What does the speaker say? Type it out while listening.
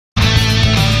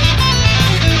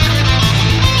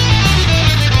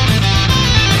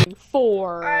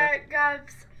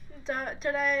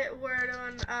today we're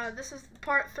doing, this is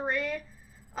part 3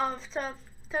 of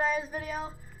today's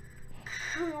video.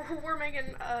 We're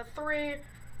making 3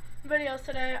 videos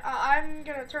today. I'm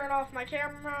gonna turn off my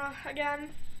camera again,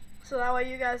 so that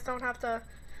way you guys don't have to,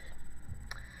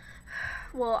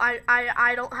 well,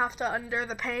 I don't have to endure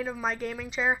the pain of my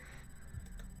gaming chair.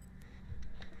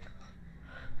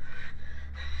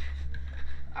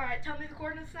 Alright, tell me the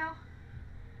coordinates now.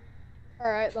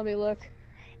 Alright, let me look.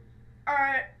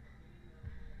 Alright.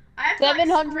 I have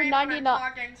 799.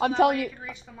 Talking, so I'm telling you. Can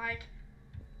reach the mic.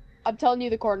 I'm telling you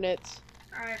the coordinates.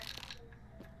 Alright.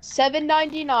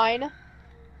 799. Okay.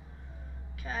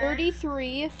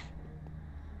 33.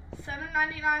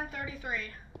 799,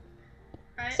 33.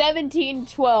 Right?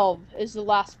 1712 is the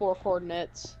last 4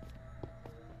 coordinates.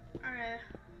 Okay.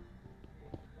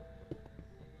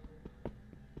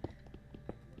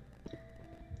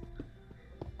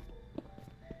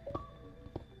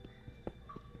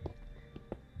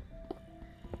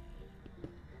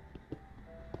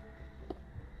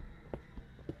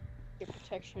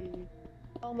 Protection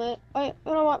helmet. You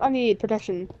know what? I need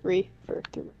protection 3 for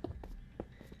 3.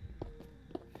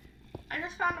 I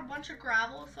just found a bunch of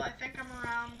gravel, so I think I'm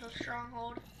around the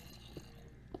stronghold.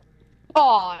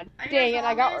 Aw, dang it!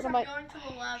 I got rid of my. I'm going to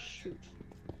the left. Shoot.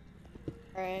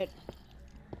 All right.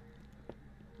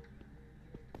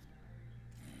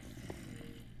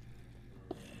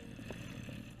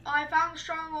 Oh, I found the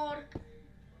stronghold.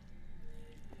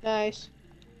 Nice.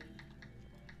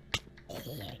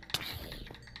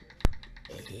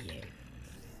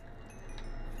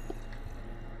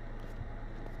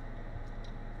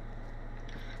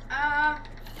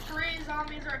 Three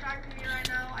zombies are attacking me right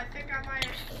now. I think I might.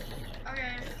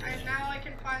 Okay, now I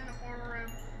can find the portal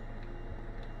room.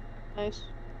 Nice.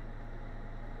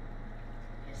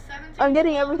 He's 17. I'm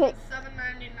getting everything.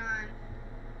 799.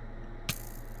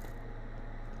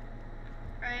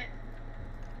 Right?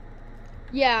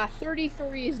 Yeah,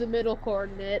 33 is the middle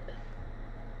coordinate.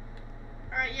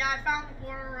 Alright, yeah, I found the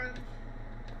portal room.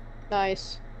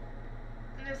 Nice.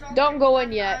 And don't go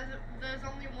in yet. There's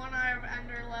only one eye of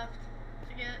Ender left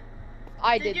to get.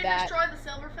 I did you that. destroy the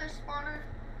silverfish spawner?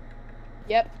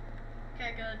 Yep.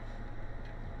 Okay, good.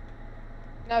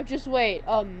 Now just wait.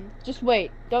 Just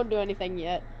wait. Don't do anything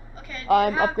yet. Okay.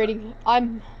 I'm upgrading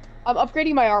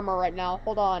my armor right now.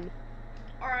 Hold on.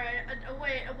 Alright,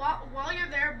 wait, while you're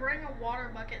there, bring a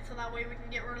water bucket so that way we can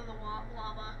get rid of the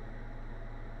lava.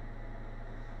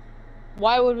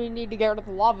 Why would we need to get rid of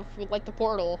the lava if we like the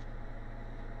portal?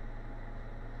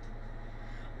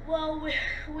 Well,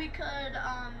 we could,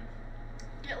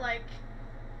 get like,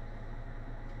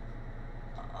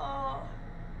 I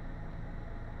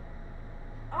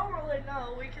don't really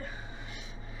know, we could,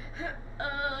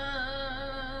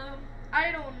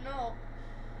 I don't know.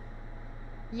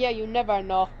 Yeah, you never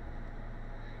know.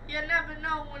 You never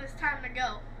know when it's time to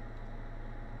go.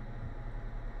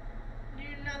 Do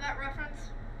you know that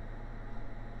reference?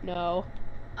 No.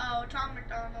 Oh, Tom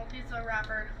McDonald, he's a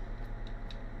rapper.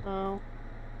 Oh.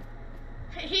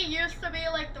 He used to be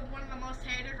like one of the most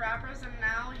hated rappers, and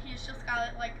now he's just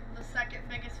got like the second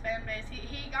biggest fan base.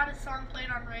 He got his song played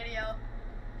on radio.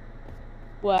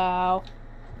 Wow.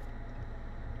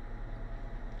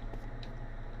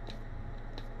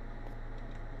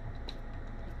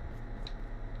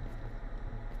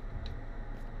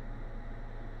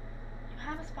 You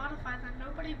have a Spotify that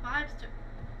nobody vibes to.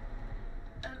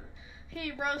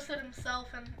 He roasted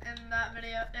himself in that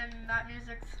video, in that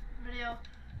music's video.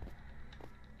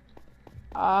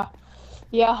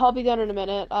 Yeah, I'll be done in a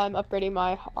minute. I'm upgrading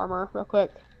my armor real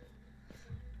quick.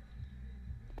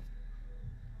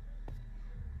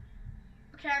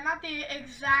 Okay, I'm at the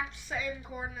exact same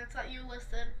coordinates that you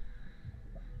listed.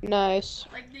 Nice.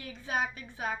 Like the exact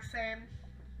same.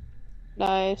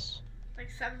 Nice. Like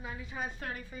 799,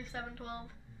 33, 712.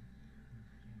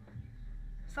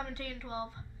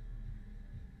 1712.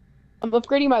 I'm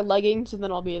upgrading my leggings and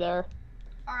then I'll be there.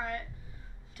 Alright.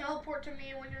 Teleport to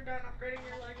me when you're done upgrading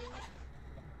your leggings.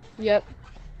 Yep.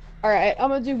 Alright, I'm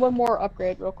gonna do one more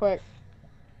upgrade real quick.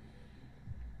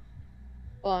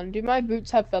 Hold on, do my boots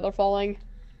have feather falling?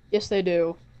 Yes, they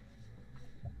do.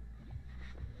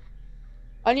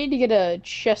 I need to get a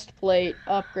chest plate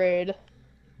upgrade.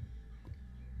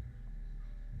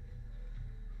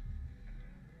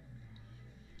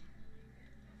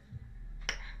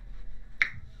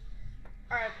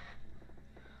 Alright.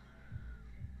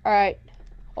 Alright.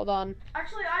 Hold on.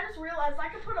 Actually, I just realized I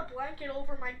could put a blanket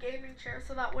over my gaming chair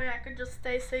so that way I could just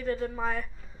stay seated in my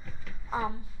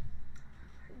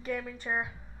gaming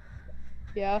chair.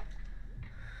 Yeah.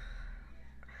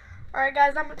 Alright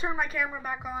guys, I'm gonna turn my camera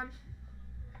back on.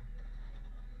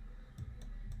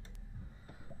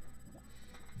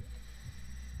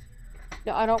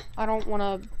 No, I don't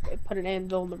want to put an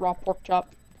anvil in the raw pork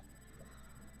chop.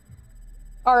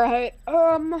 All right.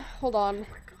 Hold on. Oh my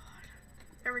god.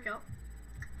 There we go.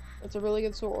 It's a really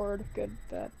good sword. Good.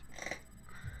 That.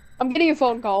 I'm getting a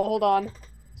phone call. Hold on.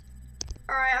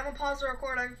 All right, I'm gonna pause the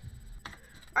recording.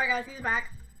 All right, guys, he's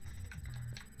back.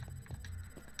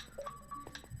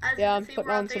 As Yeah, you can see,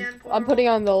 we're at the end I'm putting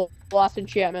on the last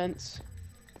enchantments.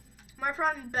 My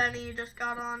friend Benny just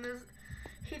got on.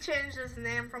 He changed his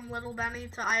name from Little Benny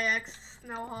to IX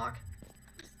Snowhawk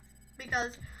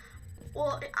because,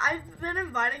 well, I've been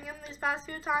inviting him these past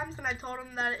few times, and I told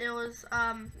him that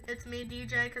it's me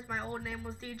DJ because my old name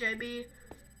was DJB.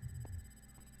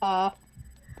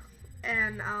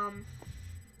 And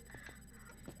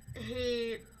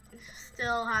he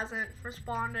still hasn't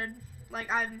responded.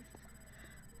 Like, I've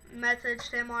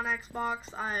messaged him on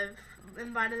Xbox. I've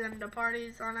invited him to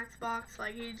parties on Xbox.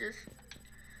 Like,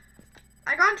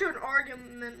 I got into an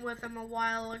argument with him a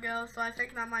while ago, so I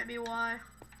think that might be why.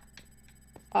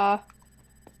 I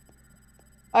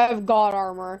have god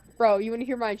armor. Bro, you wanna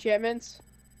hear my enchantments?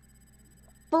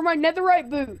 For my netherite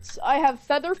boots, I have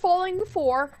feather falling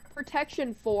 4,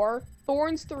 protection 4,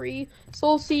 thorns 3,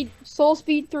 soul speed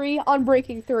 3,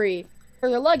 unbreaking 3. For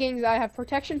the leggings, I have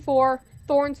protection 4,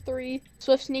 thorns 3,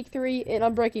 swift sneak 3, and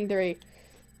unbreaking 3.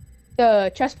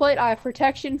 The chestplate, I have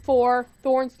protection 4,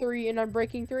 thorns 3, and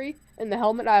unbreaking 3. And the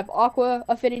helmet, I have aqua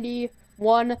affinity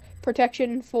 1,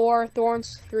 protection 4,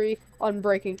 thorns 3,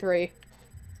 unbreaking 3.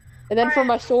 And then for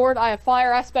my sword, I have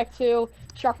fire aspect 2,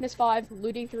 sharpness 5,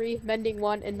 looting 3, mending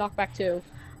 1, and knockback 2.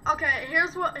 Okay,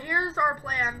 here's our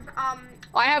plan.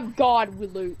 I have god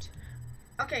loot.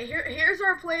 Okay, here's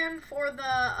our plan for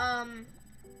the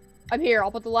I'm here.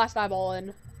 I'll put the last eyeball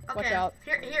in. Okay, Watch out.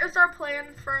 Here's our plan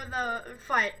for the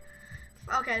fight.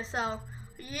 Okay, so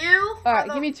you. Alright,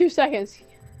 give me 2 seconds.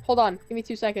 Hold on. Give me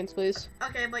 2 seconds, please.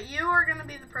 Okay, but you are gonna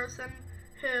be the person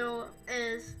who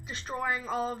is destroying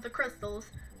all of the crystals,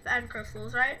 the end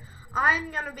crystals, right?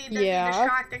 I'm gonna be busy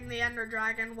distracting the Ender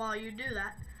Dragon while you do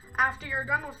that. After you're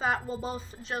done with that, we'll both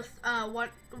just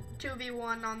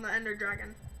 2v1 on the Ender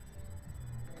Dragon.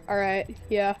 Alright,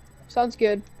 yeah. Sounds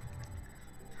good.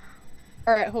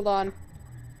 Alright, hold on.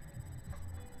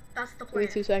 That's the plan.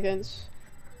 Give me 2 seconds.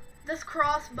 This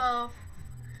crossbow,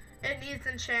 it needs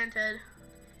enchanted,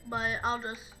 but I'll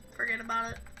just forget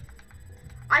about it.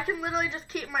 I can literally just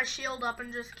keep my shield up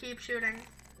and just keep shooting.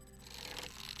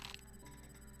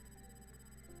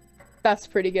 That's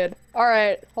pretty good.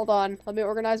 Alright, hold on. Let me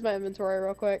organize my inventory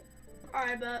real quick.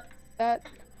 Alright, bet. That.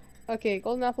 Okay,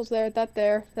 golden apples there, that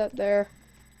there, that there.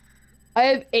 I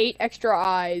have 8 extra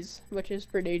eyes, which is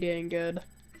pretty dang good.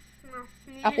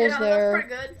 Apples there. That's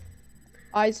pretty good.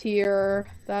 Eyes here,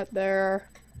 that there.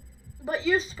 But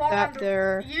you spawned. That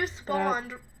there. You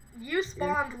spawned. You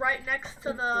spawned right next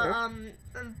to the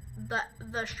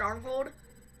stronghold.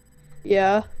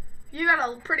 Yeah. You got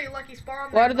a pretty lucky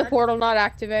spawn. Why did the portal not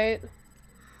activate?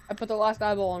 I put the last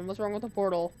eyeball in. What's wrong with the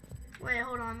portal? Wait,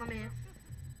 hold on. Let me.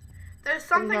 There's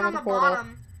something on the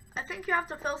bottom. I think you have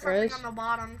to fill something on the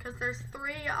bottom because there's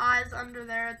 3 eyes under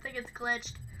there. I think it's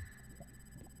glitched.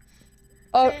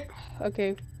 Oh, see?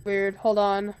 Okay. Weird. Hold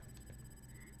on.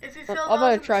 If you feel I'm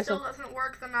gonna those try and it still doesn't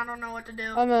work, then I don't know what to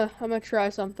do. I'm gonna try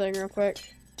something real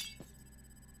quick.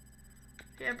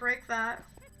 Yeah, break that.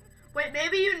 Wait,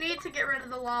 maybe you need to get rid of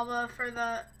the lava for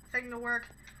the thing to work.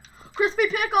 Crispy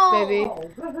pickle! Maybe.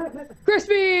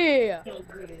 Crispy! How's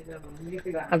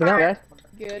it going, guys?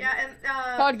 Good. Yeah, and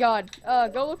God.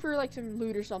 Go look for like some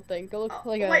loot or something. Go look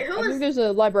like wait, I think there's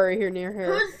a library here near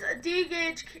here. Who's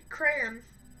D-Gauge Crayon?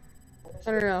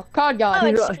 I don't know. God.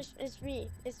 Oh, it's me.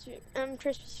 I'm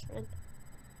Crispy's friend.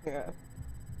 Yeah.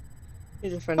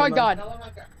 He's a friend God. of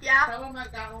mine. Yeah? Tell him I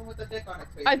got one with a dick on it.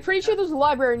 I'm pretty sure there's a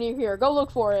library near here. Go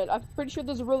look for it. I'm pretty sure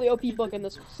there's a really OP book in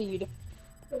this seed.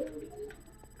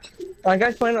 You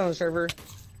guys playing on the server?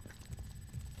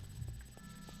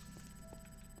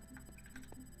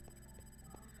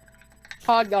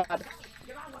 God.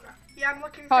 Yeah, I'm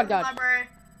looking for the God. library.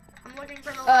 I'm looking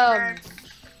for the library.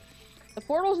 The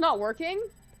portal's not working.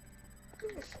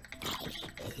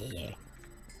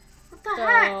 What the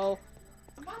heck? So,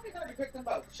 I'm not gonna pick them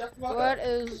up. Shut them up. what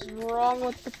is wrong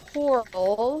with the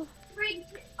portal?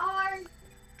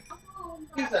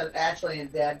 He said Ashley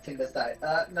and Dad can decide.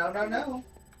 No.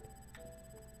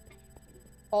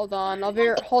 Hold on.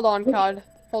 Hold on, God.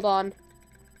 Hold on.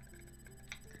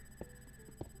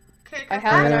 Okay, I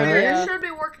have an idea. It should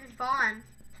be working fine.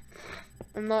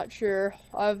 I'm not sure.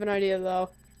 I have an idea though.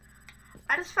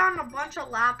 I just found a bunch of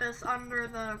lapis under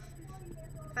the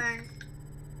thing.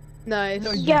 Nice.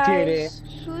 No, you did it.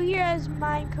 Who here has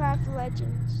Minecraft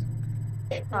Legends?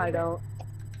 I don't.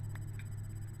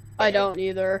 I don't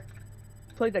either.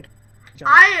 Played that. Jump.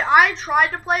 I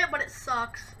tried to play it, but it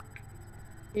sucks.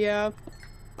 Yeah.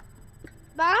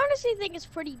 But I honestly think it's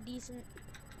pretty decent.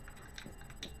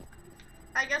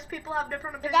 I guess people have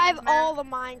different Like opinions, I have man. all the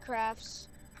Minecrafts.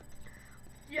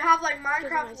 You have like my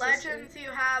Minecraft sister. Legends,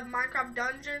 you have Minecraft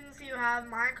Dungeons, you have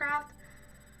Minecraft.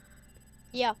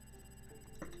 Yeah.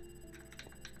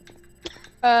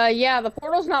 Yeah, the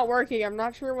portal's not working. I'm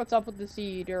not sure what's up with the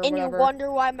seed or And whatever. you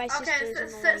wonder why my Okay,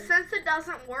 sister's annoying. since it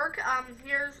doesn't work,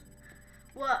 here's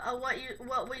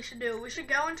what we should do. We should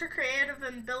go into creative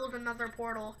and build another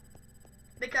portal,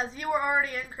 because you were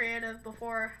already in creative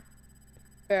before.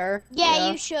 Fair.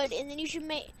 Yeah, you should, and then you should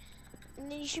make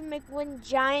one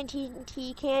giant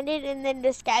TNT cannon, and then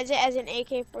disguise it as an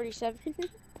AK-47.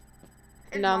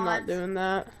 In No, I'm not mods. doing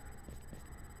that.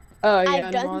 Oh, yeah,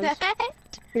 I've done mods. that.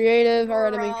 Creative,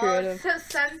 alright, I'm in Bruh, creative.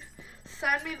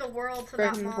 Send me the world to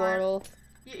that Breaking mod. portal.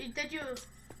 Did you?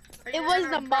 Are It you was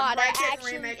gonna the mod. I break it and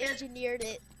actually remake it? engineered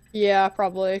it. Yeah,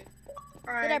 probably.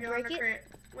 Alright, Did I go break into it? create.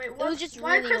 Wait, It what? was just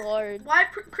why really hard. Why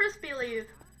Crispy leave?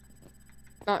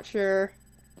 Not sure.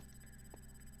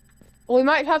 Well, we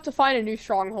might have to find a new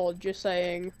stronghold, just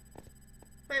saying.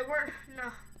 Wait,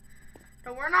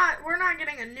 no, we're not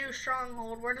getting a new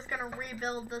stronghold. We're just gonna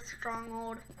rebuild this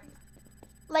stronghold.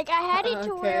 Like I had it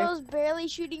to where Okay. I was barely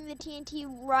shooting the TNT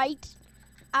right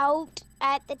out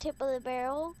at the tip of the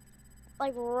barrel,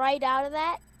 like right out of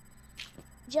that,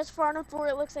 just far enough to where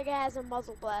it looks like it has a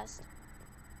muzzle blast.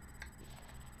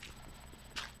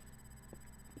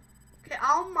 Okay,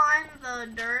 I'll mine the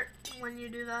dirt when you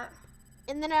do that.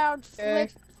 And then I would Okay.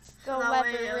 flip the So that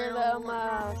lever way where it'll the look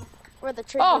normal. where the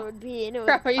trigger Oh, would be, and it would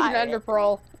Crap, I used an fire ender it.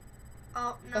 pearl.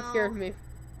 Oh no. That scared me.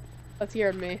 That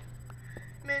scared me.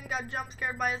 Man got jump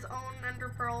scared by his own ender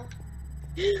pearl.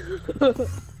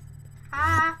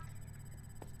 Ah.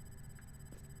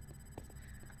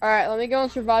 Alright, let me go in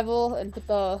survival and put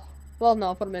the... Well,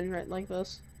 no, put them in right like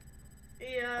this.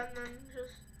 Yeah, and then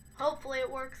just hopefully it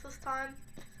works this time.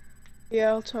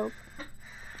 Yeah, let's hope.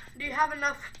 Do you have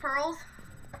enough pearls?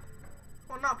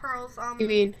 Well, not pearls. You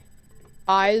mean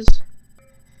eyes?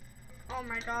 Oh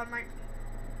my god,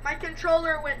 my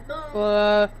controller went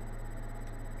boom.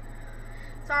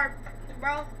 Sorry,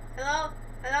 bro. Hello.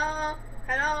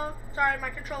 Sorry, my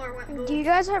controller went boom. Do you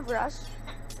guys have Rust?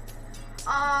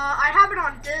 I have it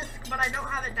on disc, but I don't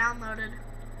have it downloaded.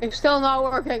 It's still not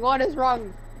working. What is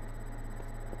wrong?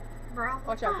 Bro.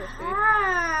 Watch out, Crispy.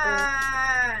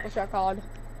 Heck? What's that called?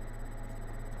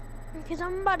 Because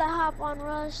I'm about to hop on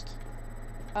Rust.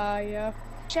 Yeah.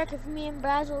 Check if me and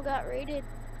Basil got rated.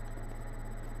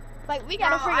 Like we Bro,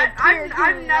 got a freaking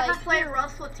I've never like, played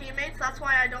Rust with teammates. That's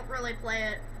why I don't really play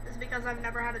it. Is because I've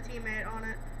never had a teammate on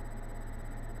it.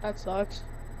 That sucks.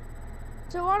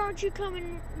 So why don't you come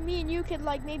and me and you could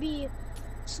like maybe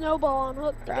snowball on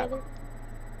hook Crap. together?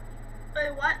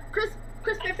 Wait, what?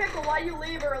 Crispy Pickle, why you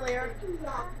leave earlier?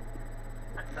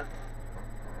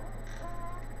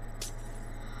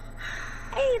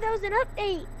 Hey, that was an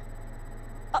update.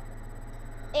 Oh,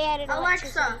 they added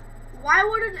electricity. Alexa, why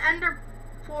would an ender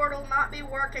portal not be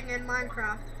working in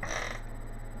Minecraft?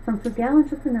 From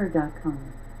frugalentrepreneur.com.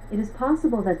 It is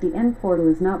possible that the end portal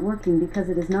is not working because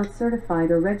it is not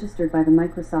certified or registered by the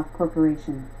Microsoft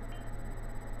Corporation.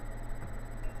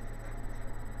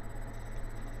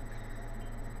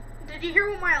 Did you hear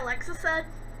what my Alexa said?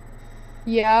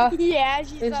 Yeah. Yeah,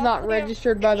 she's It's all not clear.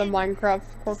 registered by the Minecraft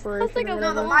Corporation. like a or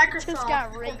No, the whatever. Just Microsoft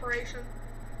got raped. Corporation.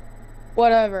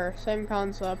 Whatever. Same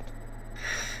concept.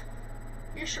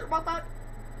 You sure about that?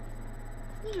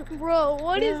 Bro,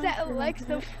 what is Yeah, that pretty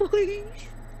Alexa voice?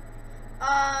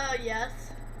 Yes.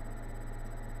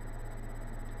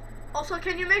 Also,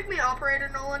 can you make me operator,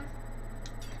 Nolan?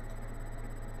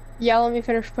 Yeah, let me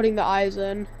finish putting the eyes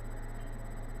in.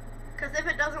 Because if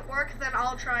it doesn't work, then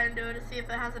I'll try and do it to see if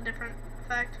it has a different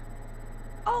effect.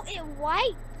 Oh, it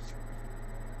wiped.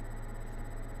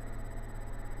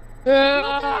 Can you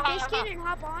open our biscuit and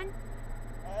hop on?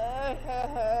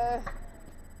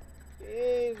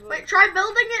 Wait, try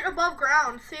building it above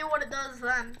ground. See what it does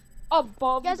then.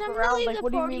 Above Guys, I'm gonna ground? leave Like, the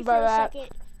what do you party mean for by a that? second.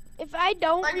 If I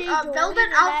don't Like, rejoin, build it then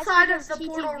that's outside of because the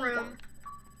portal TTV room. gone.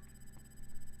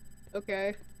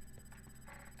 Okay.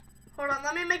 Hold on,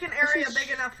 let me make an area big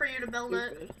enough for you to build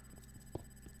it.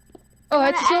 Oh,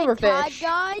 I'm that's a gonna add Todd silverfish.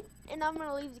 guide, and I'm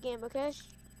gonna leave the game, okay?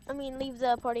 I mean, leave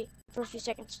the party for a few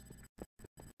seconds.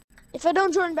 If I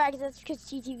don't join back, that's because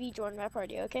TTV joined my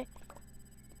party, okay?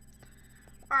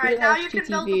 Alright, It now has you can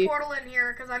build the TTV. portal in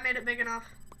here, because I made it big enough.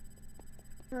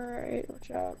 Alright,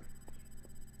 watch out.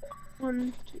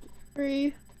 1, 2,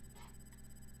 3.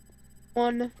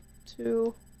 1,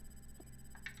 2,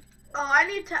 Oh, I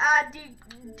need to add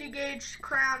degaged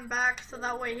crown back so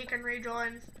that way he can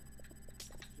rejoin.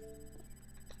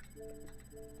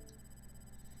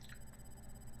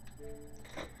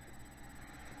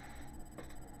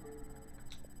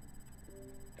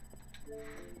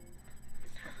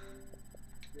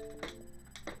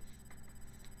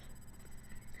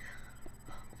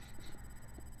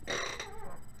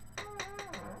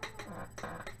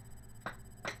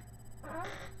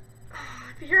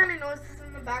 If you hear any noises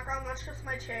in the background, that's just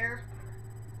my chair.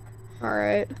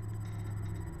 Alright.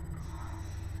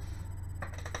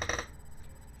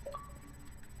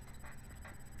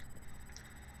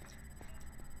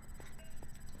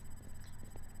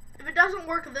 If it doesn't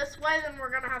work this way, then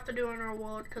we're gonna have to do it in our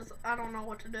world, because I don't know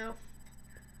what to do.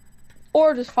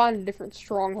 Or just find a different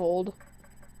stronghold.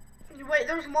 Wait,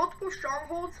 there's multiple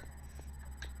strongholds?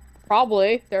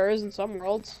 Probably. There is in some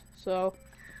worlds, so.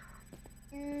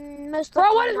 Most Bro,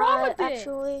 likely what is wrong not, with this?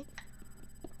 actually.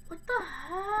 What the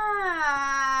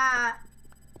heck?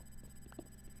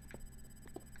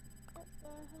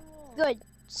 Good.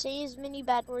 Say as many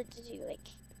bad words as you like.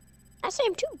 I say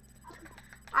them too.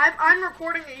 I'm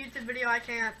recording a YouTube video, I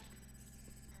can't.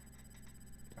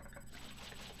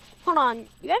 Hold on.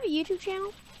 You have a YouTube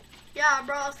channel? Yeah,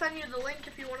 bro, I'll send you the link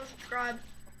if you want to subscribe.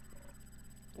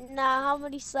 Nah, how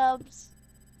many subs?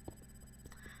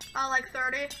 Like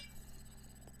 30.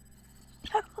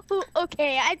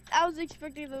 Okay, I was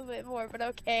expecting a little bit more, but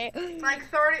okay. Like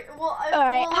 30. Well,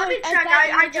 Alright, well let me I check. thought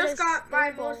you I were just gonna got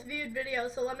my stumble. most viewed video,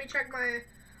 so let me check my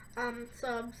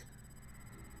subs.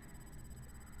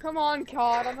 Come on,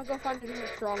 COD. I'm gonna go find a different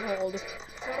stronghold.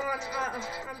 Hold on.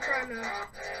 I'm trying to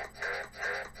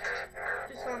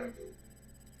do some.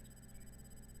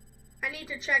 I need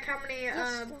to check how many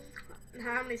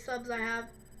subs I have.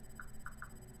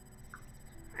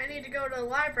 I need to go to the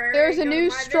library. There's a go to new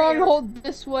my videos. stronghold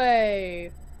this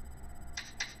way.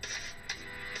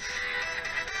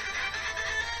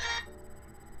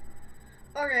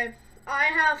 Okay, I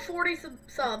have 40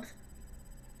 subs.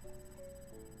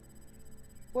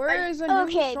 Where is a new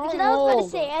Okay, stronghold? because I was about to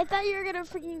say, I thought you were gonna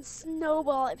freaking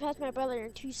snowball it past my brother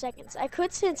in 2 seconds. I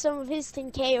could send some of his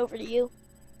 10K over to you.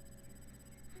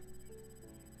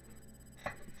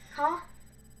 Huh?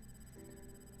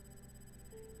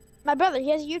 My brother, he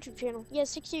has a YouTube channel. He has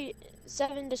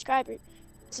 67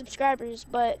 subscribers,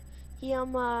 but he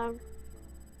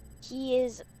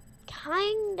is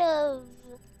kind of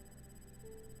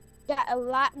got a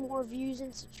lot more views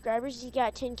and subscribers. He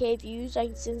got 10K views. I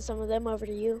can send some of them over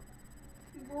to you.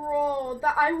 Bro,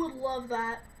 I would love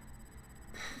that.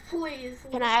 Please.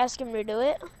 Can I ask him to do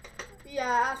it? Yeah,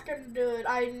 ask him to do it.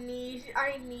 I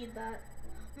need that.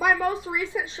 My most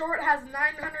recent short has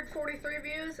 943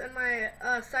 views, and my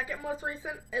second most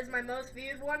recent is my most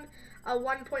viewed one,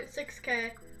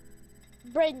 1.6K.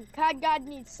 Braden, God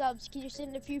needs subs. Can you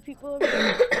send a few people over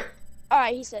there?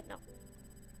 Alright, he said no.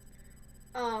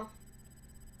 Oh.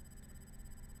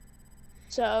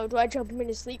 So, do I jump him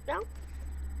into sleep now?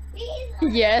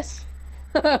 Yes.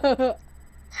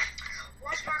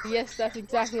 Yes, that's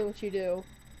exactly what you do.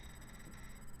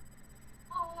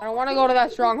 I don't want to go to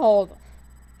that stronghold.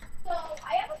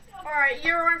 Alright,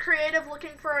 you're on creative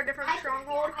looking for a different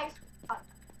stronghold?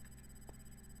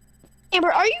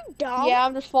 Amber, are you dumb? Yeah,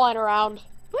 I'm just flying around.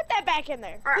 Put that back in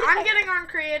there. Alright, I'm getting on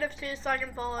creative too so I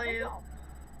can follow you.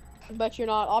 But you're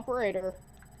not operator.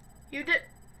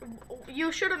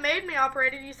 You should have made me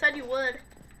operator. You said you would.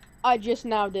 I just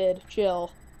now did.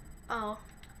 Chill. Oh.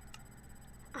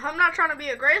 I'm not trying to be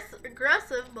aggressive,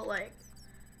 but like.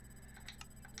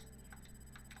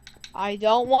 I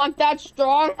don't want that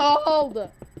stronghold.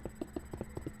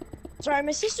 Sorry,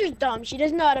 my sister's dumb. She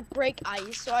doesn't know how to break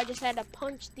ice, so I just had to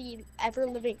punch the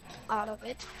ever-living out of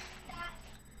it.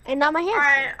 And now my hands.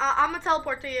 Alright, I'm gonna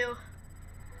teleport to you.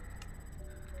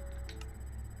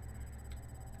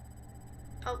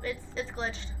 Oh, it's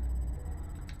glitched.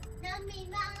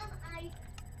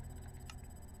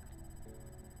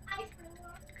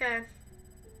 Okay.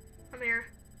 I'm here.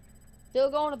 Still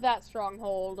going to that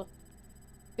stronghold.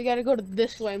 We gotta go to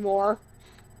this way more.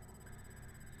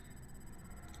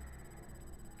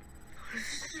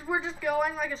 We're just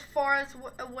going like as far as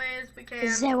away as we can.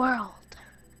 The world.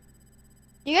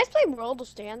 You guys play World of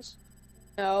Stands?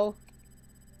 No.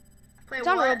 Play It's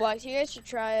on what? Roblox. You guys should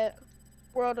try it.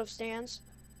 World of Stands.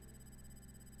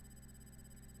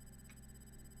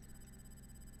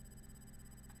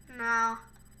 No.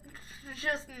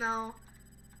 Just no.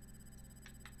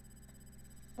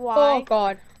 Why? Oh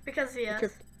god. Because yes.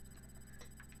 Trip.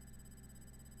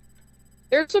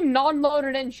 There's some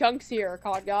non-loaded in chunks here,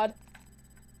 COD God.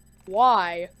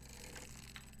 Why?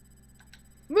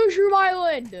 Mushroom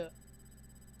Island!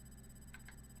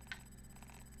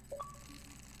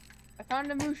 Found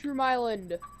a mushroom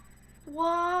island.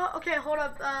 What? Okay, hold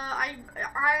up. I'm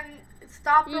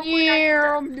stop real quick.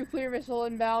 Yeah, nuclear missile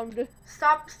inbound.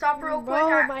 Stop real quick.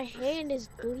 Bro, my hand is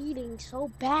bleeding so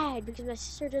bad because my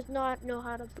sister does not know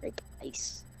how to break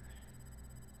ice.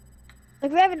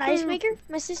 Like, we have an ice maker.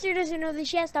 My sister doesn't know that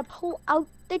she has to pull out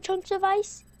the chunks of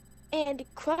ice and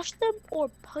crush them or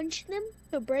punch them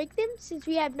to break them, since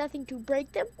we have nothing to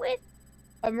break them with.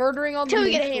 I'm murdering all the Until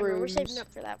we get a hammer, we're mushrooms. saving up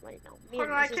for that right now. Me Hold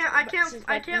and on, my sister, since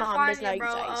I my can't mom find does not you,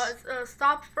 bro. use ice.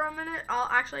 Stop for a minute.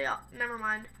 Never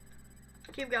mind.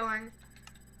 Keep going.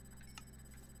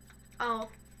 Oh.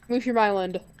 Mushroom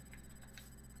island.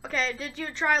 Okay, did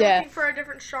you try Death. looking for a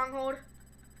different stronghold?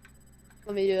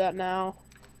 Let me do that now.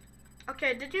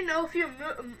 Okay, did you know if you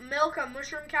milk a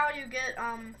mushroom cow, you get,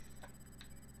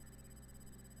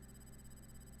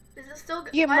 is it still,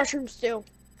 You get what? mushrooms too.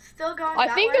 Still going I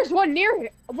that think way? there's one near here.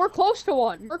 We're close to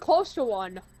one. We're close to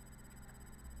one.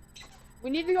 We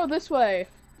need to go this way.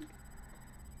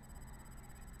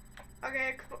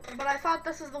 Okay, but I thought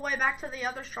this is the way back to the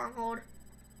other stronghold.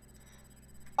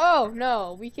 Oh,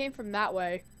 no. We came from that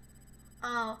way.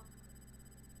 Oh.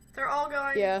 They're all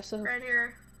going Yeah, so... right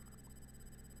here.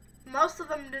 Most of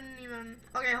them didn't even...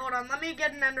 Okay, hold on. Let me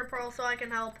get an ender pearl so I can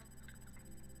help.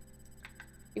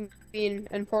 You mean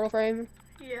in portal frame?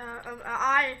 Yeah,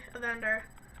 eye of ender.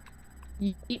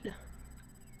 Yeet.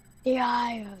 The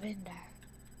eye of Ender.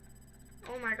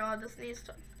 Oh my god, this needs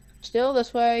to... Still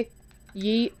this way.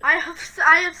 Yeet. I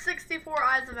have 64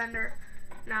 eyes of ender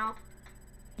now.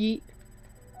 Yeet.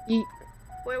 Yeet.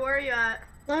 Wait, where are you at?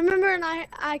 I remember, and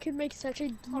I could make such a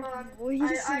deep Hold on.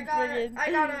 voice. I got friggin-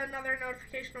 another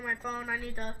notification on my phone. I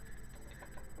need to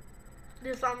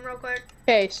do something real quick.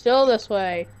 Okay, still this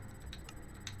way.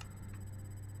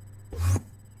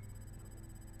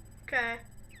 Okay.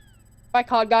 Bye,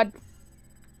 Cod God.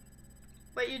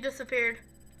 Wait, you disappeared.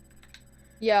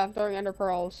 Yeah, I'm throwing ender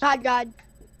pearls. Cod God.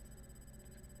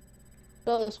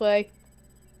 Still this way.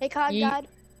 Hey, Cod Yeet. God.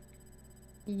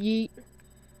 Yeet.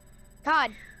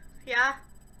 Cod. Yeah?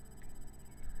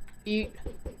 Yeet.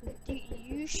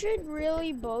 You should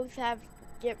really both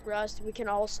get rust. We can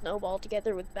all snowball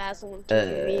together with Basil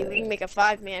and me. We can make a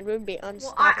 5-man. We'd be Well,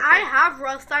 unstoppable. I have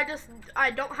Rust.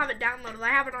 I don't have it downloaded. I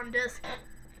have it on disc.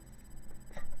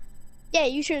 Yeah,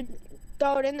 you should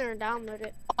throw it in there and download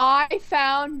it. I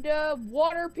found a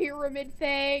water pyramid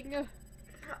thing.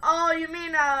 Oh, you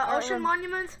mean Ocean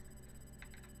Monument?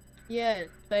 Yeah,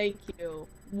 thank you.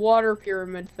 Water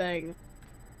pyramid thing.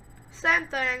 Same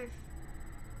thing.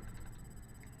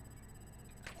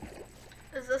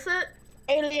 Is this it?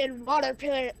 Alien water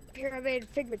pyramid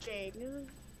figma chain.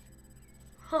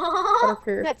 Water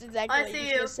pyramid. That's exactly I what see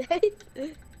you just said.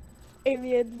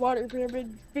 Alien water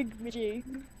pyramid figma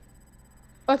chain.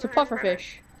 Oh, it's a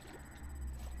pufferfish.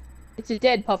 It's a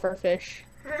dead pufferfish.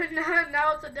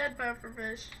 now it's a dead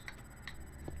pufferfish.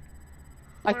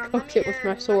 I Hold on, cooked let it me with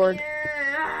my in, sword. let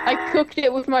me in. I cooked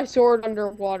it with my sword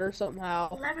underwater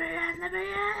somehow. Let me in, let me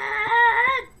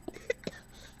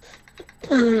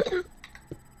in.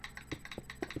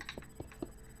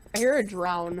 I hear a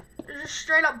drown. Just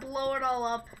straight up blow it all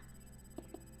up.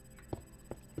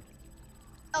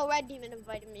 Oh, Red Demon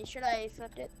invited me. Should I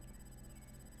accept it?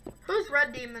 Who's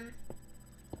Red Demon?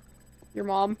 Your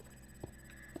mom.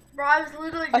 Bro, I was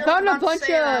literally just I found a about to bunch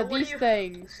say that. of What do these you...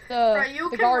 things. Bro, you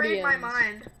the can guardians. read my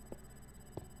mind.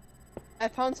 I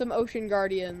found some ocean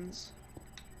guardians.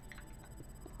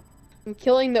 I'm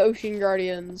killing the ocean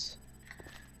guardians.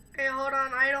 Okay, hold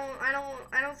on. I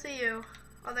don't see you.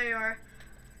 Oh, there you are.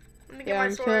 Let me get Yeah, my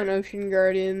I'm sword. killing ocean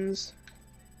guardians.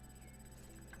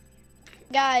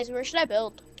 Guys, where should I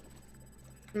build?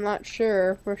 I'm not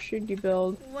sure. Where should you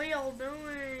build? What y'all doing?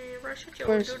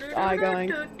 Where's I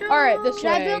going? Alright, this Should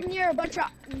I way. build near a bunch of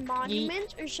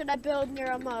monuments, or should I build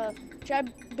near should I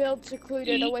build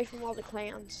secluded away from all the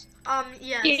clans?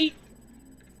 Yes.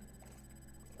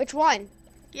 Which one?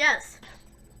 Yes.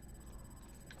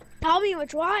 Tell me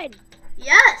which one.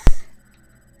 Yes.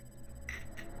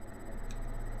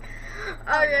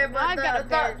 Okay, no, I got a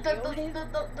better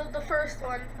but the first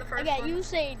one. The first Okay, one. you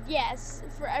say yes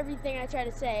for everything I try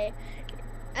to say.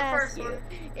 First Ask you. one.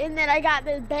 And then I got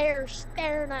the bear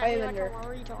staring at me like Islander. I'm a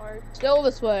retard. Still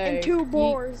this way. And 2 Yeet.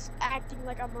 boars acting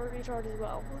like I'm a retard as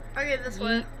well. Okay, this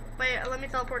way. Wait, let me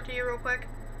teleport to you real quick.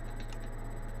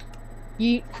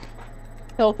 Yeet.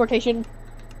 Teleportation.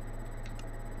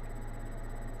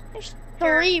 There's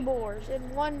Here. 3 boars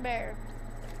and 1 bear.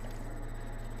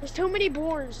 There's too many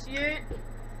boars. You.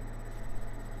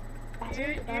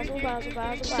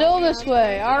 Basil. Still this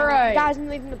way. Alright. Guys, I'm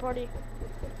leaving the party.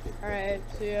 Alright,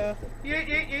 see ya. You.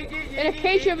 In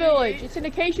Acacia Village. It's in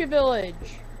Acacia Village.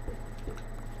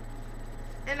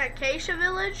 In Acacia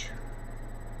Village?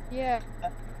 Yeah.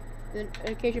 In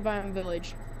Acacia Biome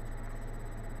Village.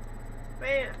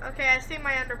 Wait, okay, I see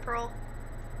my ender pearl.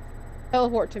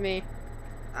 Teleport to me.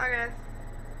 Okay.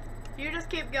 You just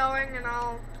keep going and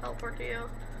I'll teleport to you.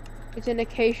 It's in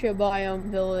Acacia Biome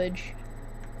Village.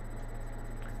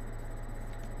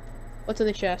 What's in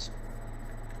the chest?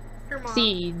 Your mom.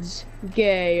 Seeds.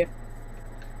 Gay.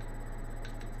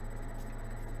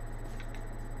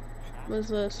 What is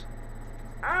this?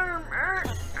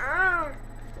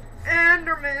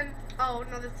 Enderman. Oh,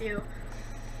 no, that's you.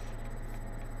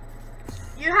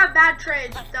 You have bad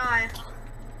trades. Die.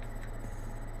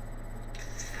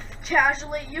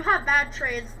 Casually, you have bad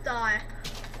trades. Die.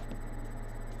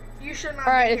 You should not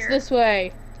Alright, be it's here. this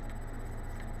way.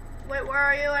 Wait, where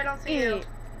are you? I don't see you.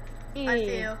 I see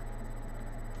Eh. you.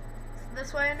 It's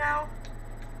this way now?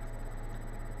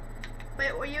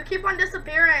 Wait, well, you keep on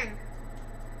disappearing.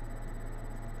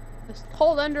 It's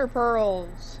called Ender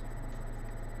Pearls.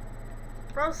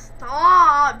 Bro,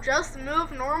 stop. Just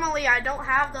move normally. I don't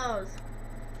have those.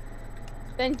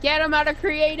 Then get them out of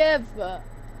creative.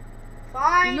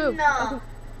 Fine. Move. Okay.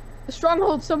 The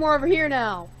stronghold's somewhere over here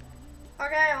now.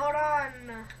 Okay, hold on.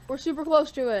 We're super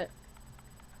close to it.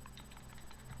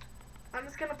 I'm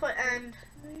just gonna put end,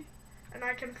 and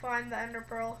I can find the ender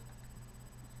pearl.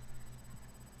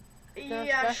 That's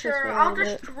Yeah, just sure. where I'll it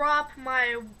just is. drop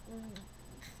my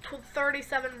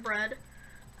 37 bread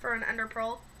for an ender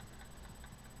pearl.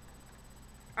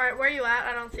 Alright, where you at?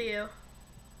 I don't see you.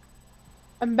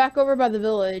 I'm back over by the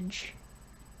village.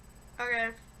 Okay.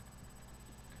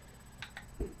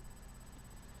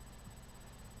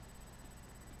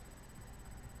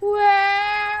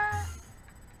 Where?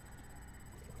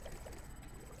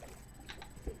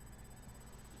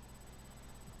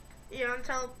 Yeah,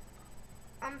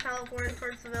 I'm teleporting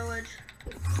towards the village.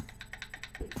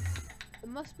 It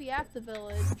must be at the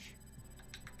village.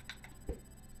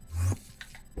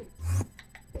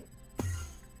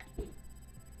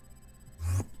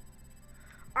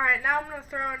 Alright, now I'm gonna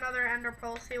throw another ender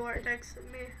pearl, see where it takes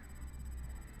me.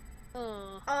 Uh,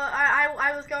 Oh,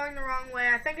 I was going the wrong way.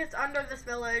 I think it's under this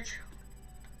village.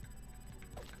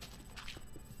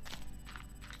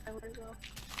 where'd it go?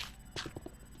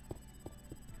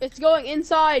 It's going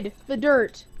inside the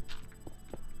dirt.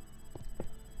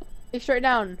 Dig straight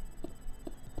down.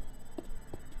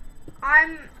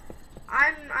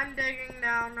 I'm digging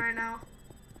down right now.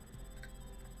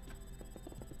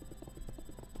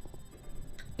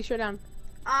 Dig straight down.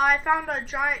 I found a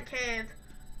giant cave,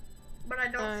 but I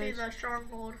don't see Nice. the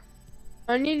stronghold.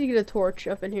 I need to get a torch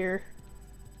up in here.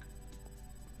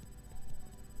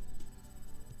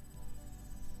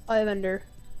 I have ender.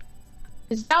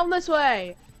 It's down this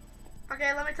way.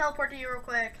 Okay, let me teleport to you real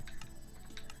quick.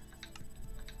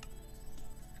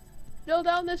 Still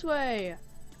down this way.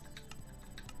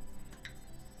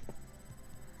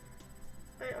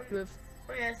 Wait, Move.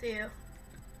 okay, I see you.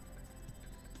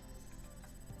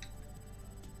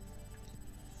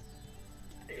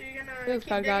 Are you gonna Move, keep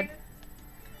God, God. digging?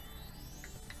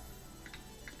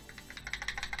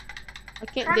 I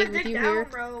can't Trying dig to with dig you down, here.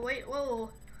 bro. Wait,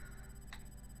 whoa.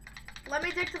 Let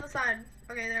me dig to the side.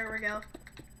 Okay, there we go.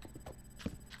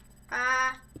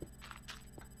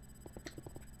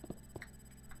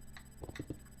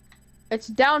 It's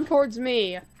down towards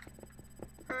me.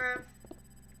 Okay.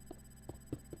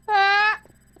 Ah!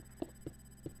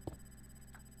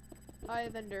 I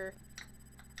have ender.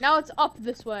 Now it's up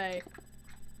this way.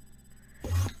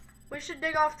 We should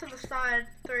dig off to the side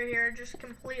through here, just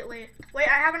completely. Wait,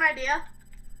 I have an idea.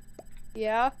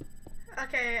 Yeah?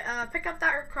 Okay, pick up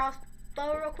that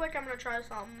crossbow real quick. I'm gonna try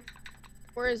something.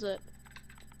 Where is it?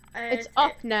 It's It-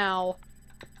 up now.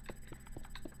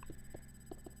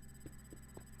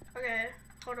 Okay,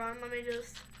 hold on. Let me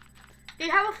just. Do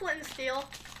you have a flint and steel?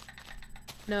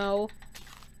 No.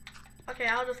 Okay,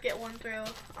 I'll just get one through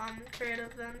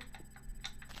creative then.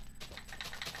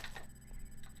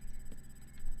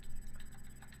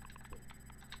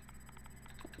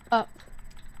 Up.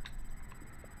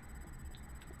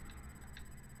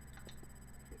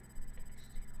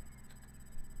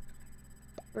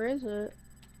 Where is it?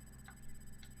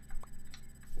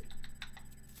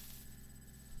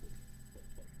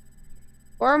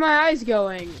 Where are my eyes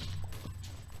going?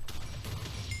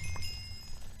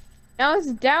 Now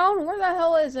it's down? Where the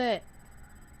hell is it?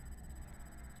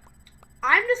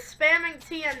 I'm just spamming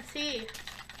TNT.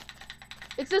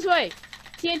 It's this way.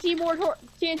 TNT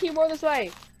more this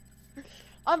way.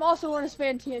 I'm also going to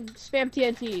spam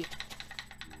TNT.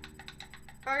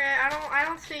 Okay, I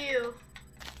don't see you.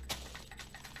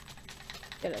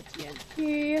 Get a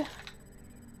TNT.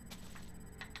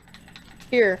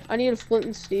 Here, I need a flint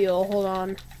and steel. Hold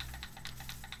on.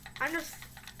 I'm just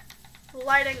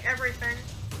lighting everything.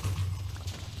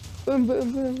 Boom,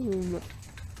 boom, boom.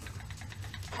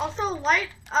 Also, light,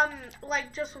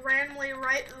 like, just randomly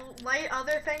light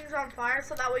other things on fire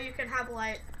so that way you can have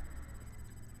light.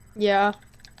 Yeah.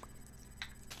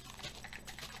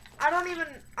 I'm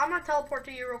gonna teleport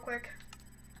to you real quick.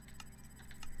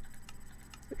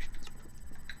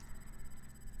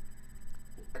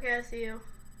 Okay, I see you.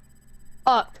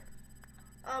 Up.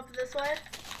 Up this way?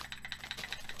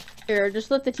 Here, just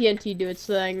let the TNT do its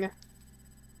thing.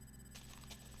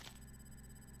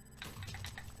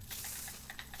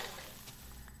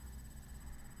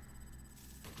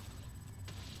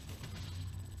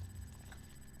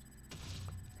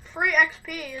 Free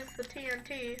XP is the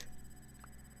TNT.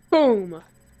 Boom.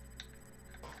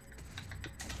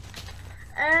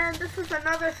 And this is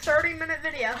another 30-minute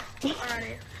video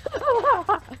already.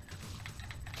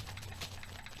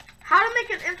 How to make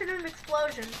an infinite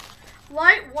explosion.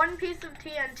 Light one piece of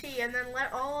TNT and then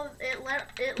let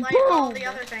light all the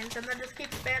other things and then just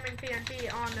keep spamming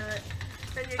TNT onto it.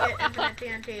 Then you get infinite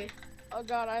TNT. Oh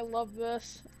god, I love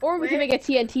this. Or we Wait. can make a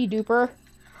TNT duper.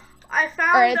 I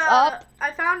Alright, it's up.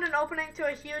 found an opening to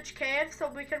a huge cave so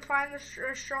we can find the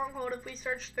stronghold if we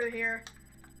search through here.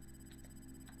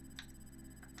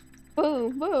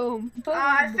 Boom, boom, boom.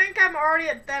 I think I'm already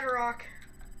at bedrock.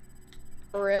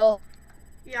 For real.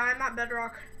 Yeah, I'm at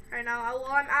bedrock right now. Well,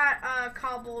 I'm at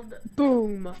cobbled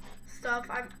Boom. stuff.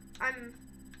 I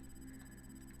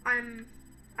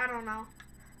don't know.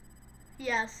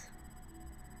 Yes.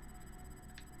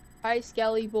 Hi,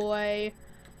 Skelly boy.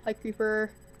 Hi,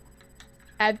 Creeper.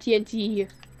 Have TNT.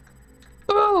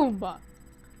 Boom!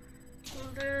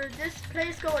 This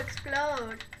place go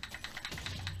explode.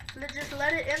 Just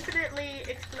let it infinitely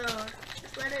explode.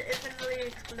 Just let it infinitely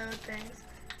explode things.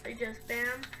 Like just bam,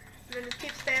 and then just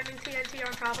keep spamming TNT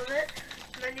on top of it,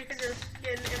 and then you can just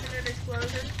get an infinite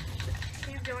explosion. Just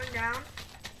keep going down.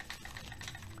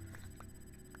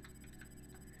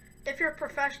 If you're a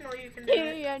professional, you can do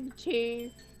it.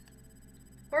 TNT.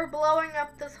 We're blowing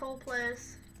up this whole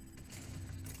place.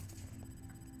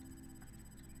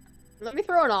 Let me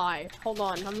throw an eye. Hold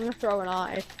on, I'm gonna throw an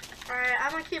eye. Alright,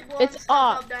 I'm gonna keep blowing It's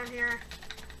stuff up. up down here.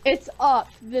 It's up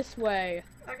this way.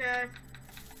 Okay.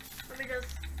 Let me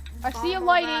just. I see a bomb all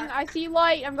lighting. that. I see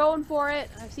light. I'm going for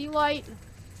it. I see light.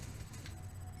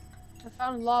 I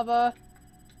found lava.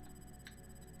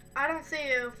 I don't see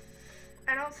you.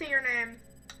 I don't see your name.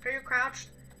 Are you crouched?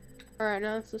 Alright,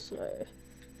 now it's this way.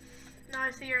 No,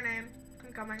 I see your name.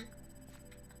 I'm coming.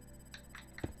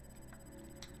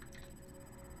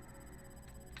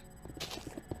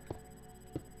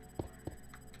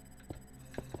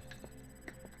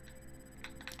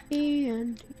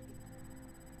 TNT.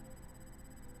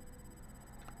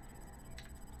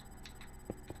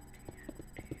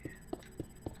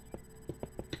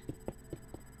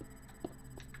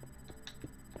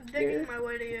 I'm digging my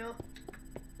way to you.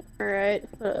 Alright,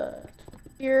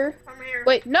 here. I'm here.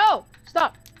 Wait, no!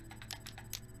 Stop!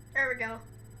 There we go.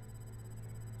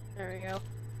 There we go.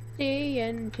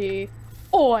 TNT.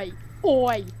 Oi!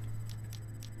 Oi!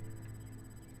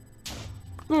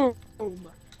 Boom!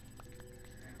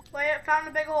 Wait, I found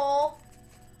a big hole.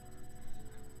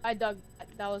 I dug that.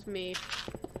 That was me.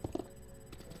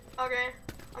 Okay.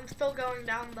 I'm still going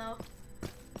down though.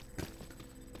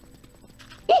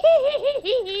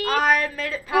 I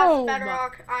made it past Boom.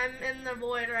 bedrock. I'm in the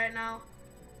void right now.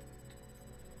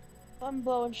 I'm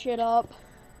blowing shit up.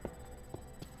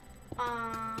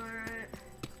 Alright.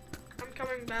 I'm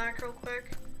coming back real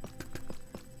quick.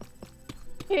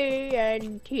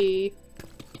 TNT.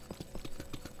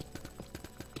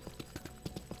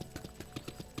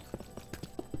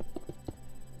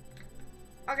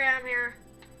 Okay, I'm here.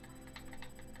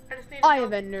 I just need to I go-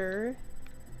 have ender.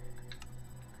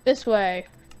 This way.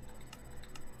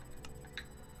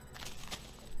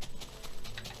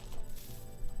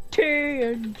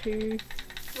 TNT.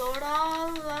 Blow it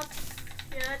all up.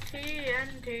 Yeah,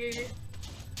 TNT.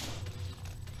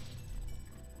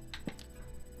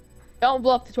 Don't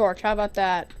blow up the torch. How about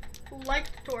that?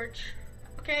 Light the torch.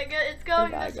 Okay, it's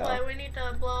going Where did this I way. go? We need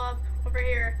to blow up over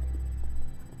here.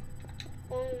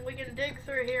 Well, we can dig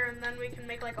through here and then we can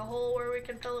make like a hole where we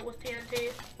can fill it with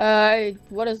TNT.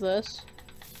 What is this?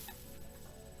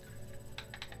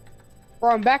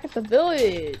 Bro, I'm back at the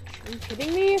village. Are you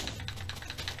kidding me?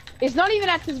 It's not even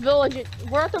at this village.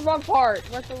 We're at the wrong part.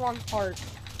 We're at the wrong part.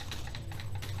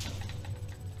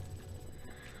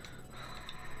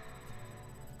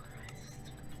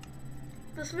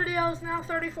 This video is now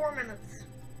 34 minutes.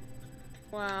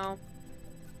 Wow.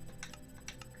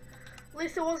 At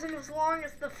least it wasn't as long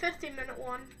as the 50-minute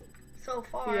one so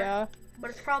far. Yeah.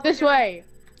 But it's probably This way.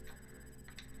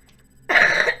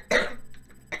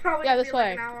 probably Yeah, gonna this be like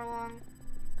way. an hour long.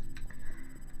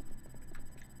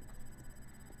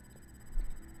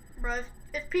 Bro,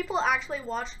 if people actually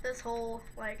watch this whole,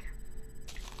 like,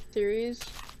 Series.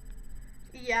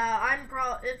 yeah, I'm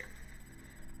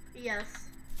yes.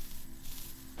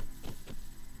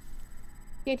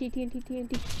 TNT, TNT,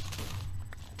 TNT.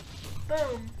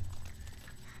 Boom.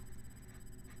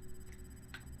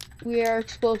 We are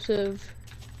explosive.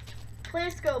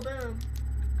 Please go boom.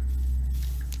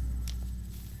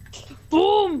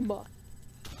 Boom! Boom,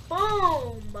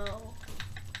 Bo.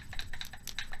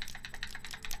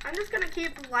 I'm just gonna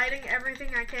keep lighting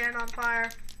everything I can on fire.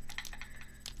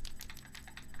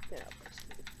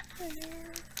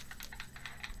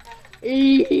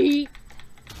 Eee.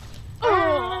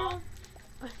 Oh.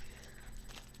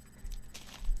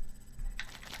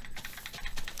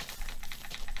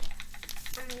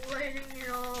 I'm lighting it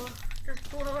all. Just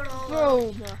blow it all up.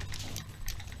 Boom.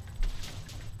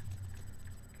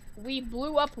 We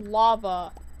blew up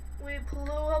lava. We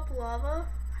blew up lava?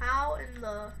 How in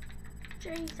the...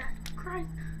 Jesus Christ.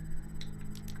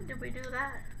 Did we do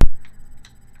that?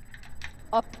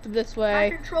 Up this My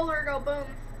way. controller go boom.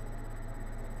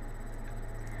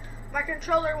 My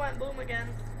controller went boom again.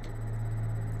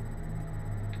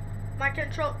 My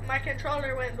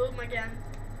controller went boom again.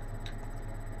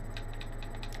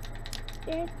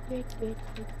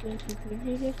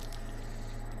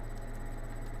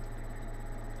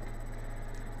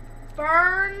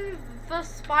 Burn the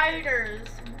spiders.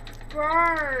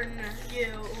 Burn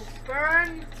you.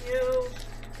 Burn you.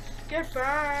 Get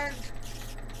burned.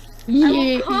 I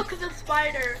will cook the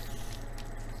spider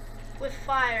with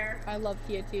fire. I love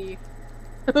TNT.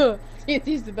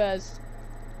 TNT's the best.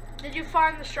 Did you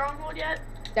find the stronghold yet?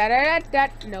 Da da da da.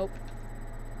 Nope.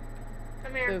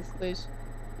 Come here. Move, please.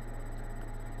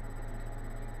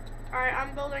 Alright,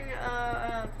 I'm building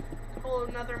a whole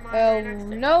another mine Oh, right next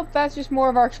to it. nope. That's just more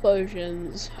of our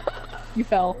explosions. You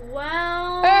fell.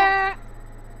 Well, Ah!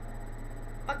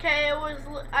 okay, it was.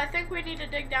 I think we need to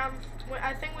dig down.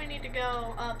 I think we need to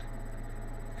go up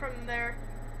from there.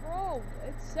 Bro,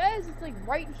 it says it's like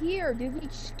right here. Did we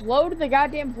explode the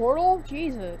goddamn portal?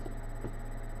 Jesus.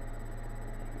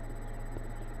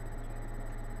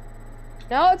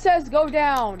 Now it says go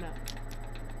down.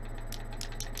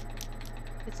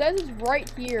 It says it's right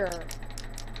here.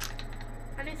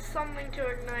 I need something to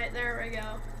ignite. There we go.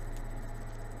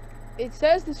 It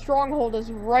says the stronghold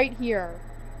is right here.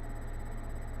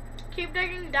 Keep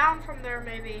digging down from there,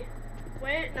 maybe.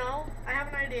 Wait, no. I have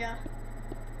an idea.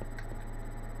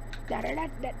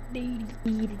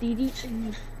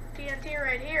 TNT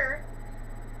right here.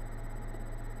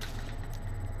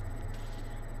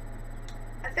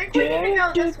 I think we need to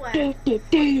go this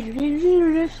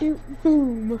way.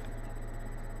 Boom.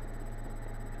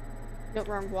 Nope,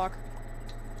 wrong block.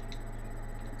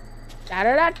 Da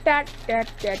da da da da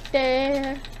da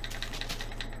da.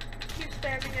 Keep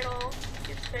spamming it all.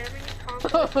 Keep spamming it,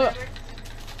 constantly spamming.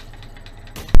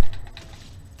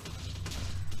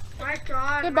 My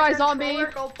God. Goodbye, my zombie.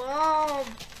 controller go boom.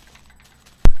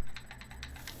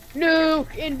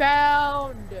 Nuke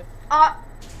inbound.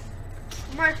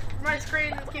 My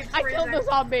screen keeps I freezing. killed the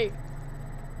zombie.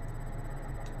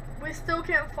 We still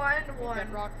can't find one.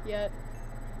 Bedrock yet?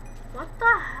 What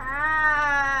the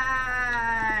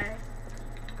heck?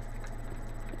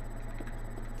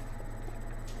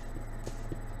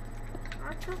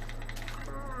 What the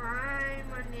crime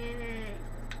on it?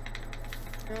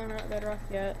 No, not bedrock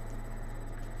yet.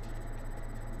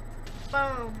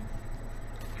 Boom.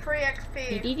 Free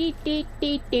XP.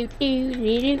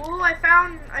 Do-do-do-do-do-do-do. Ooh, I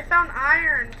found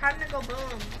iron. Time to go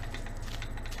boom.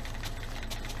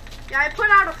 Yeah, I put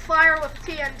out a fire with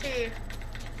TNT.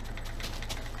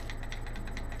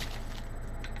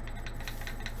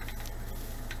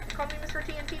 Call me Mr.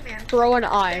 TNT man. Throw an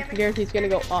eye. Spamming, Guarantee he's gonna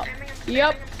go spamming, up. spamming,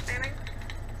 Yep. Spamming.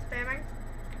 Spamming.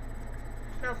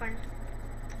 Nothing.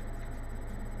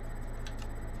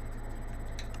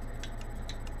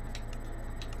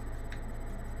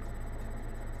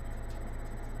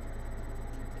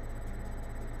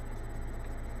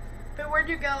 But where'd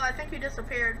you go? I think you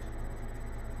disappeared.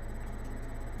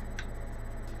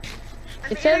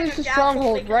 I'm It says eating there's a gas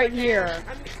stronghold because right I can. here.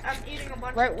 I'm eating a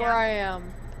bunch Right of where gas. I am.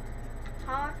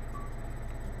 Huh?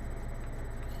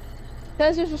 It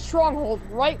says there's a stronghold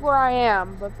right where I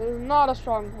am, but there's not a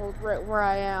stronghold right where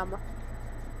I am.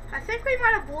 I think we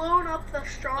might have blown up the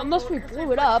stronghold. Unless we 'cause blew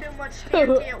put it up. Too much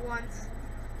TNT at once.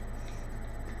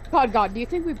 God, do you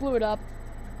think we blew it up?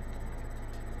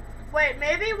 Wait,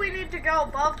 maybe we need to go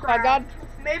above ground. God.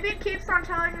 Maybe it keeps on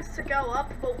telling us to go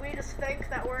up, but we just think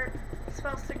that we're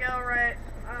supposed to go right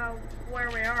where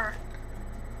we are.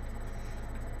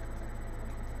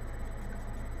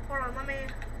 Hold on, let me...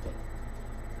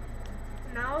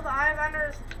 No, the eye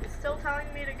vendor is still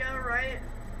telling me to go right.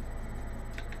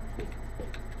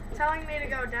 Telling me to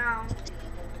go down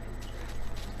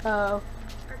Oh.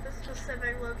 at this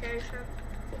specific location.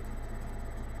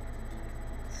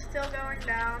 Still going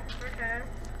down. Okay.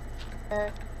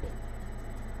 Okay.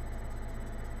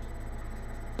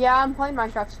 Yeah, I'm playing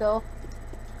Minecraft still.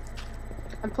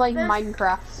 I'm playing This-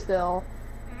 Minecraft still.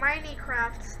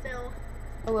 Minecraft still.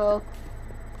 Hello.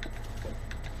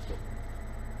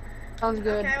 Sounds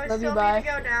good. Okay, we Love you, still bye. need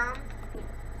to go down.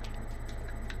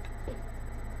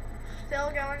 Still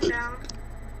going down.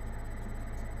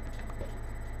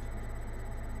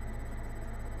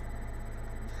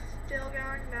 Still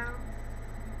going down.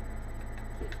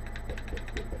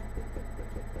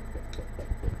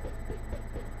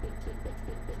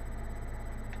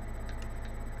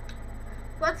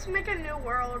 Let's make a new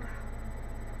world.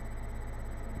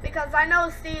 Because I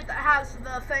know Steve has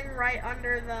the thing right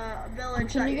under the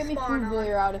village Can that you get me spawn food on.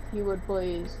 layer out if you would,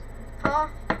 please? Huh?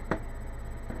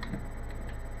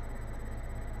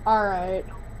 Alright.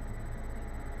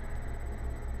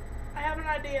 I have an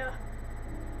idea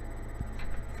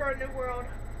for a new world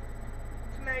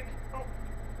to make. Oh.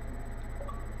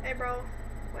 Hey, bro.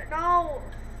 Wait, no.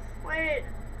 Wait.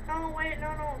 No, wait, no.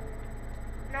 No.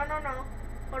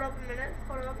 Hold up a minute.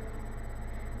 Hold up.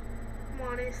 Come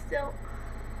on, he's still.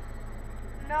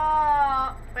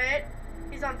 No. Wait.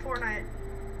 He's on Fortnite.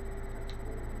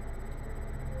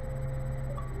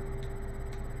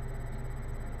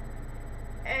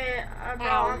 Hey, bro,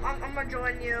 Ow. I'm gonna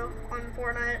join you on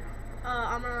Fortnite.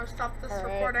 I'm gonna stop this All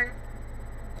right. recording.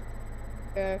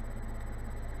 Okay.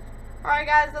 Alright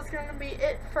guys, that's gonna be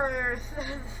it for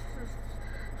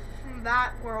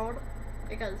that world,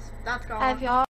 because that's gone. Have y'all